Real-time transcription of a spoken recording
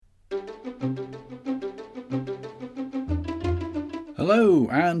Hello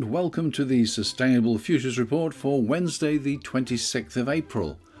and welcome to the Sustainable Futures Report for Wednesday the 26th of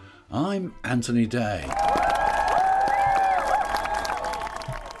April. I'm Anthony Day.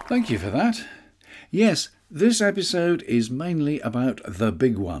 Thank you for that. Yes, this episode is mainly about the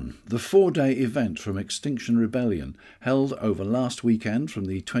big one, the 4-day event from Extinction Rebellion, held over last weekend from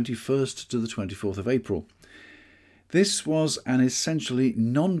the 21st to the 24th of April. This was an essentially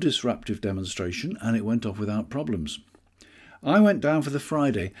non-disruptive demonstration and it went off without problems. I went down for the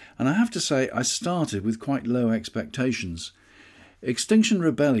Friday, and I have to say I started with quite low expectations. Extinction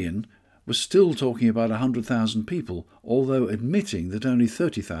Rebellion was still talking about 100,000 people, although admitting that only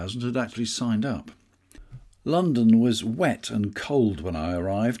 30,000 had actually signed up. London was wet and cold when I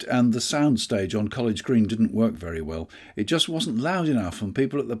arrived, and the soundstage on College Green didn't work very well. It just wasn't loud enough, and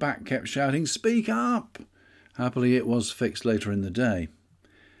people at the back kept shouting, "Speak up!" Happily, it was fixed later in the day.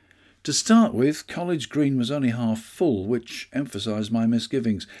 To start with, College Green was only half full, which emphasised my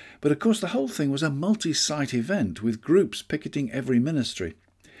misgivings. But of course the whole thing was a multi-site event, with groups picketing every ministry.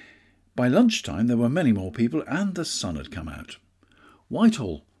 By lunchtime there were many more people, and the sun had come out.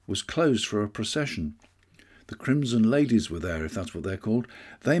 Whitehall was closed for a procession. The Crimson Ladies were there, if that's what they're called.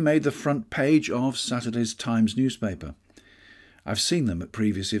 They made the front page of Saturday's Times newspaper. I've seen them at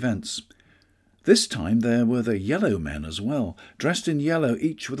previous events. This time there were the yellow men as well, dressed in yellow,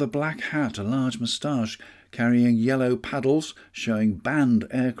 each with a black hat, a large moustache, carrying yellow paddles showing banned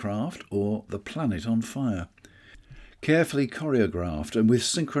aircraft or the planet on fire. Carefully choreographed and with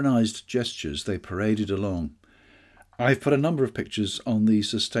synchronised gestures, they paraded along. I've put a number of pictures on the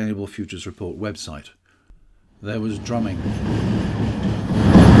Sustainable Futures Report website. There was drumming.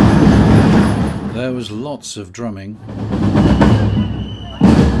 There was lots of drumming.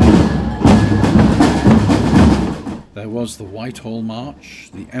 There was the Whitehall March,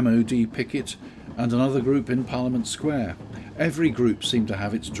 the MOD picket, and another group in Parliament Square. Every group seemed to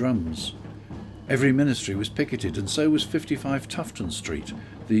have its drums. Every ministry was picketed, and so was 55 Tufton Street,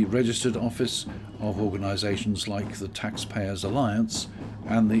 the registered office of organisations like the Taxpayers Alliance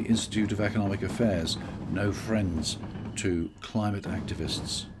and the Institute of Economic Affairs, no friends to climate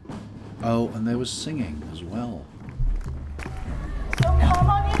activists. Oh, and there was singing as well. So come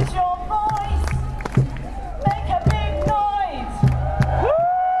on, use your voice. Make a big noise.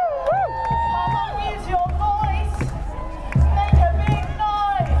 Come on, use your voice. Make a big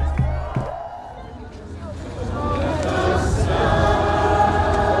noise.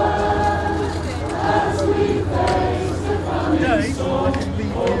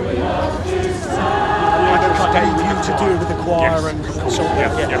 I leave you to do with the choir and so on.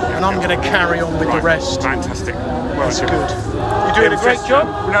 And I'm going to carry on with the rest. Fantastic. Well, That's good. You're doing a great job.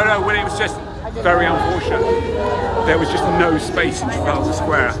 No, well, it was just very unfortunate. There was just no space in Trafalgar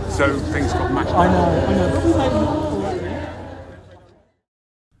Square, so things got mashed up. I know.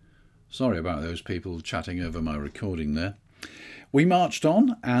 Sorry about those people chatting over my recording there. We marched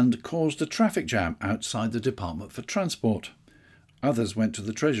on and caused a traffic jam outside the Department for Transport. Others went to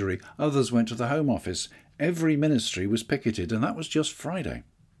the Treasury, others went to the Home Office. Every ministry was picketed, and that was just Friday.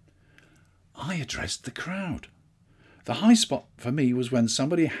 I addressed the crowd. The high spot for me was when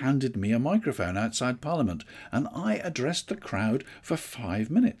somebody handed me a microphone outside Parliament, and I addressed the crowd for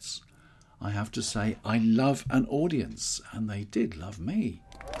 5 minutes. I have to say, I love an audience, and they did love me.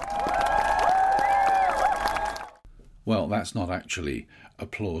 Well, that's not actually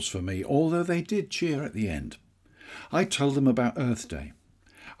applause for me, although they did cheer at the end. I told them about Earth Day.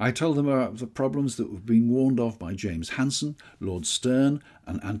 I told them about the problems that were being warned of by James Hansen, Lord Stern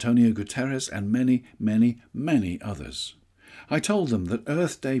and Antonio Guterres and many, many, many others. I told them that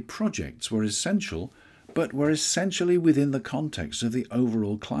Earth Day projects were essential, but were essentially within the context of the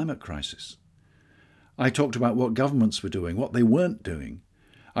overall climate crisis. I talked about what governments were doing, what they weren't doing.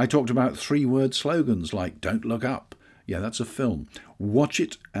 I talked about 3-word slogans like "Don't look up." Yeah, that's a film. Watch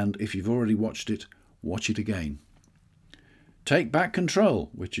it, and if you've already watched it, watch it again. Take back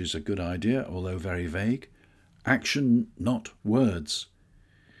control, which is a good idea, although very vague. Action, not words.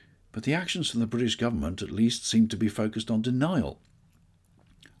 But the actions from the British government at least seem to be focused on denial,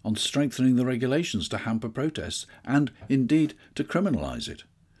 on strengthening the regulations to hamper protests, and indeed to criminalise it.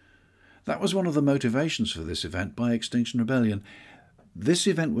 That was one of the motivations for this event by Extinction Rebellion. This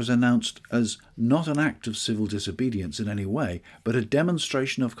event was announced as not an act of civil disobedience in any way, but a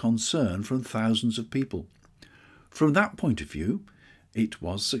demonstration of concern from thousands of people. From that point of view, it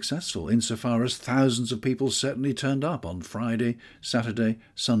was successful, insofar as thousands of people certainly turned up on Friday, Saturday,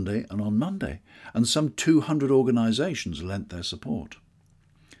 Sunday and on Monday, and some 200 organisations lent their support.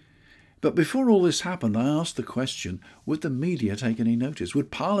 But before all this happened, I asked the question, would the media take any notice? Would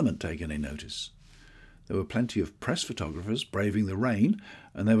Parliament take any notice? There were plenty of press photographers braving the rain,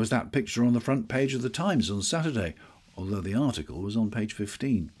 and there was that picture on the front page of the Times on Saturday, although the article was on page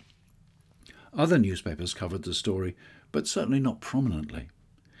 15. Other newspapers covered the story, but certainly not prominently.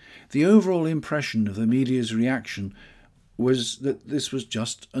 The overall impression of the media's reaction was that this was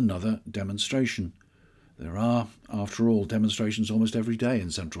just another demonstration. There are, after all, demonstrations almost every day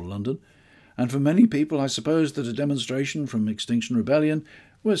in central London, and for many people I suppose that a demonstration from Extinction Rebellion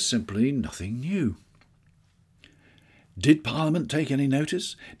was simply nothing new. Did Parliament take any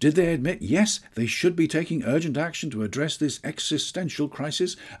notice? Did they admit, yes, they should be taking urgent action to address this existential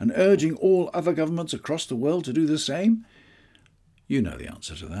crisis and urging all other governments across the world to do the same? You know the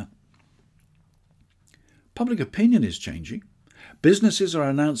answer to that. Public opinion is changing. Businesses are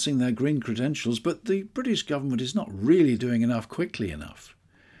announcing their green credentials, but the British government is not really doing enough quickly enough.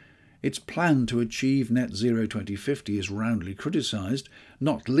 Its plan to achieve net zero 2050 is roundly criticised,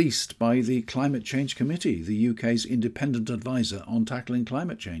 not least by the Climate Change Committee, the UK's independent advisor on tackling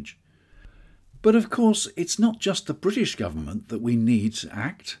climate change. But of course, it's not just the British government that we need to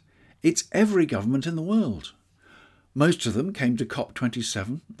act. It's every government in the world. Most of them came to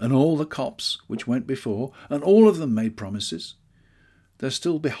COP27 and all the COPs which went before, and all of them made promises. They're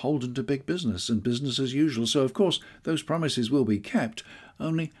still beholden to big business and business as usual, so of course those promises will be kept,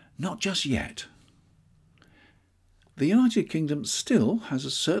 only not just yet. The United Kingdom still has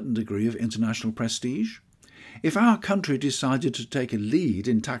a certain degree of international prestige. If our country decided to take a lead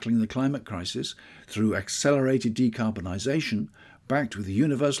in tackling the climate crisis through accelerated decarbonisation, backed with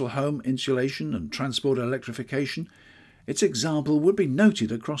universal home insulation and transport electrification, its example would be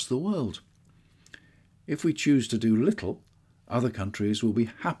noted across the world. If we choose to do little, other countries will be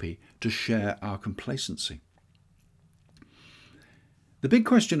happy to share our complacency. The big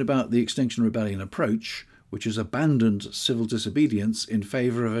question about the Extinction Rebellion approach, which has abandoned civil disobedience in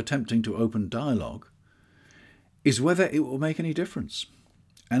favour of attempting to open dialogue, is whether it will make any difference,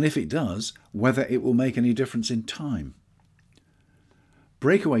 and if it does, whether it will make any difference in time.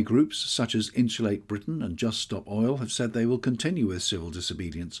 Breakaway groups such as Insulate Britain and Just Stop Oil have said they will continue with civil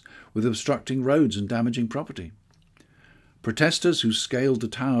disobedience, with obstructing roads and damaging property. Protesters who scaled the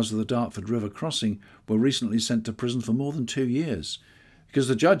towers of the Dartford River crossing were recently sent to prison for more than 2 years, because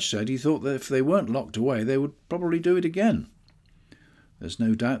the judge said he thought that if they weren't locked away, they would probably do it again. There's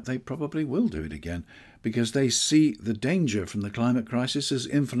no doubt they probably will do it again, because they see the danger from the climate crisis as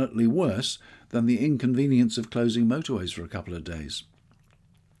infinitely worse than the inconvenience of closing motorways for a couple of days.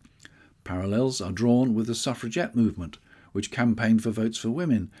 Parallels are drawn with the suffragette movement, which campaigned for votes for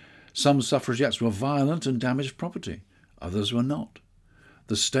women. Some suffragettes were violent and damaged property. Others were not.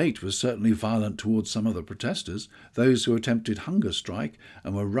 The state was certainly violent towards some of the protesters, those who attempted hunger strike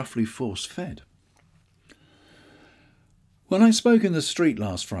and were roughly force-fed. When I spoke in the street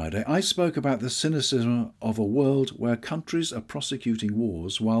last Friday, I spoke about the cynicism of a world where countries are prosecuting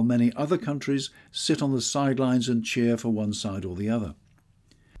wars while many other countries sit on the sidelines and cheer for one side or the other.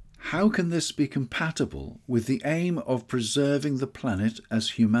 How can this be compatible with the aim of preserving the planet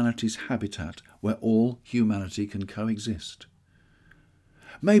as humanity's habitat where all humanity can coexist?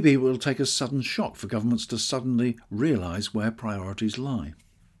 Maybe it will take a sudden shock for governments to suddenly realise where priorities lie.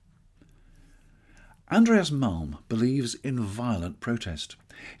 Andreas Malm believes in violent protest.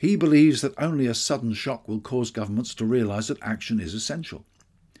 He believes that only a sudden shock will cause governments to realise that action is essential.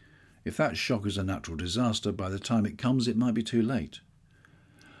 If that shock is a natural disaster, by the time it comes it might be too late.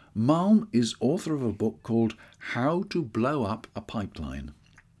 Malm is author of a book called How to Blow Up a Pipeline.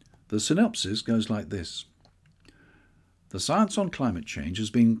 The synopsis goes like this. The science on climate change has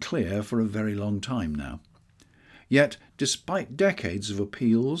been clear for a very long time now. Yet, despite decades of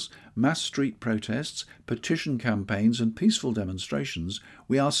appeals, mass street protests, petition campaigns and peaceful demonstrations,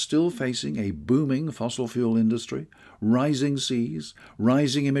 we are still facing a booming fossil fuel industry, rising seas,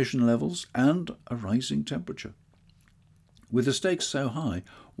 rising emission levels and a rising temperature. With the stakes so high,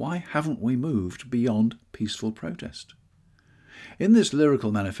 why haven't we moved beyond peaceful protest? In this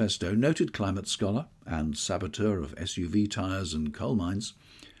lyrical manifesto, noted climate scholar and saboteur of SUV tyres and coal mines,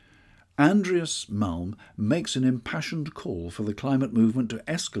 Andreas Malm makes an impassioned call for the climate movement to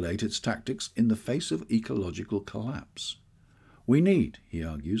escalate its tactics in the face of ecological collapse. We need, he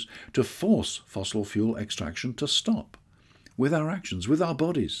argues, to force fossil fuel extraction to stop, with our actions, with our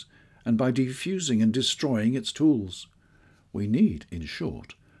bodies, and by defusing and destroying its tools. We need, in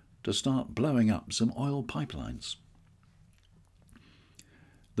short, to start blowing up some oil pipelines.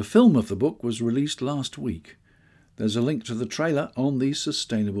 The film of the book was released last week. There's a link to the trailer on the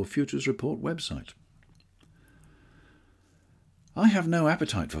Sustainable Futures Report website. I have no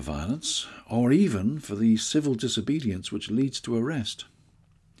appetite for violence, or even for the civil disobedience which leads to arrest.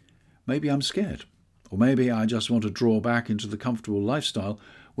 Maybe I'm scared, Or maybe I just want to draw back into the comfortable lifestyle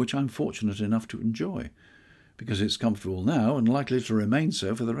which I'm fortunate enough to enjoy, because it's comfortable now and likely to remain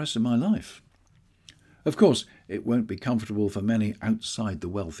so for the rest of my life. Of course, it won't be comfortable for many outside the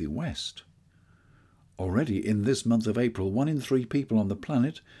wealthy West. Already in this month of April, 1 in 3 people on the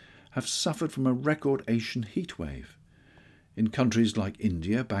planet have suffered from a record Asian heatwave. In countries like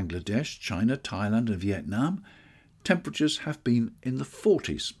India, Bangladesh, China, Thailand and Vietnam, temperatures have been in the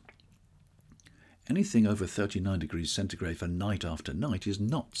 40s. Anything over 39 degrees centigrade for night after night is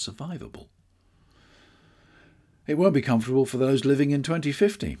not survivable. It won't be comfortable for those living in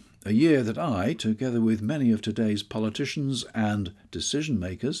 2050, a year that I, together with many of today's politicians and decision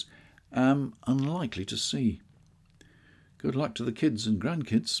makers, am unlikely to see. Good luck to the kids and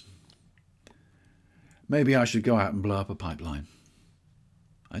grandkids. Maybe I should go out and blow up a pipeline.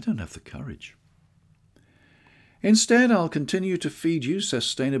 I don't have the courage. Instead, I'll continue to feed you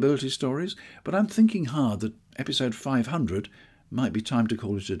sustainability stories, but I'm thinking hard that episode 500 might be time to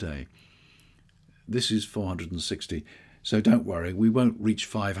call it a day. This is 460, so don't worry, we won't reach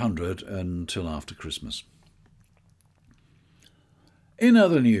 500 until after Christmas. In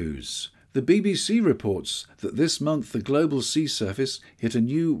other news, the BBC reports that this month the global sea surface hit a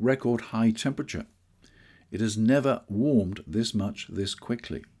new record high temperature. It has never warmed this much this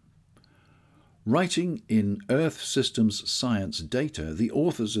quickly. Writing in Earth Systems Science Data, the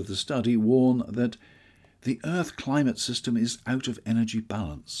authors of the study warn that the Earth climate system is out of energy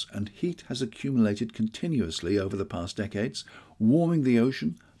balance and heat has accumulated continuously over the past decades, warming the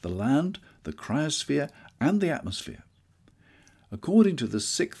ocean, the land, the cryosphere and the atmosphere. According to the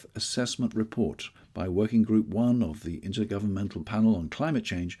 6th Assessment Report by Working Group 1 of the Intergovernmental Panel on Climate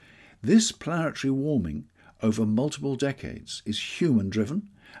Change, this planetary warming over multiple decades is human-driven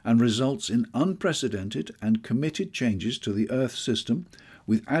and results in unprecedented and committed changes to the Earth system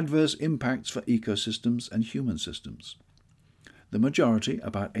with adverse impacts for ecosystems and human systems. The majority,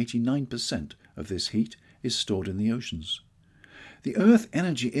 about 89% of this heat, is stored in the oceans. The Earth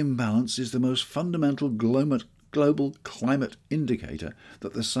energy imbalance is the most fundamental global climate indicator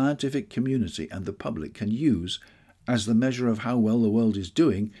that the scientific community and the public can use as the measure of how well the world is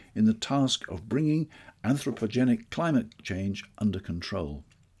doing in the task of bringing anthropogenic climate change under control.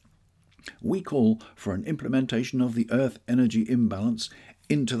 We call for an implementation of the Earth energy imbalance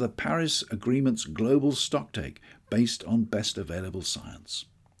into the Paris Agreement's global stocktake based on best available science.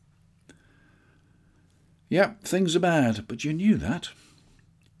 Yep, things are bad, but you knew that.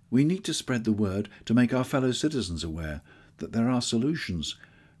 We need to spread the word to make our fellow citizens aware that there are solutions,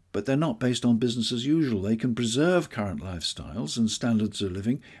 but they're not based on business as usual. They can preserve current lifestyles and standards of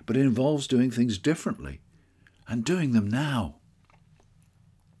living, but it involves doing things differently and doing them now.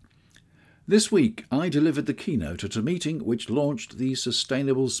 This week, I delivered the keynote at a meeting which launched the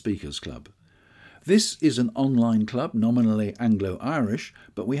Sustainable Speakers Club. This is an online club, nominally Anglo-Irish,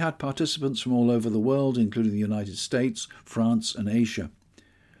 but we had participants from all over the world, including the United States, France and Asia.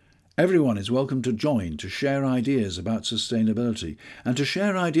 Everyone is welcome to join to share ideas about sustainability and to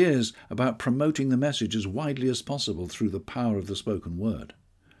share ideas about promoting the message as widely as possible through the power of the spoken word.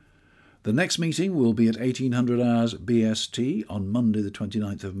 The next meeting will be at 1800 hours BST on Monday the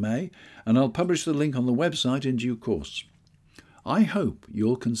 29th of May, and I'll publish the link on the website in due course. I hope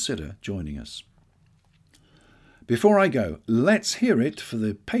you'll consider joining us. Before I go, let's hear it for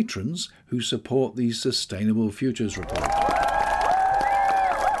the patrons who support the Sustainable Futures Report.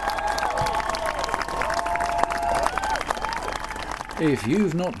 If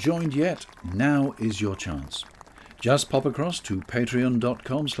you've not joined yet, now is your chance. Just pop across to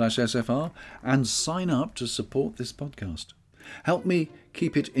patreon.com/SFR and sign up to support this podcast. Help me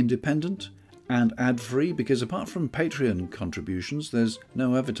keep it independent and ad-free, because apart from Patreon contributions, there's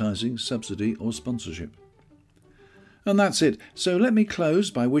no advertising, subsidy or sponsorship. And that's it. So let me close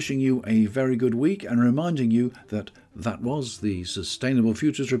by wishing you a very good week and reminding you that was the Sustainable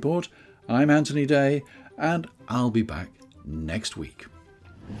Futures Report. I'm Anthony Day, and I'll be back next week.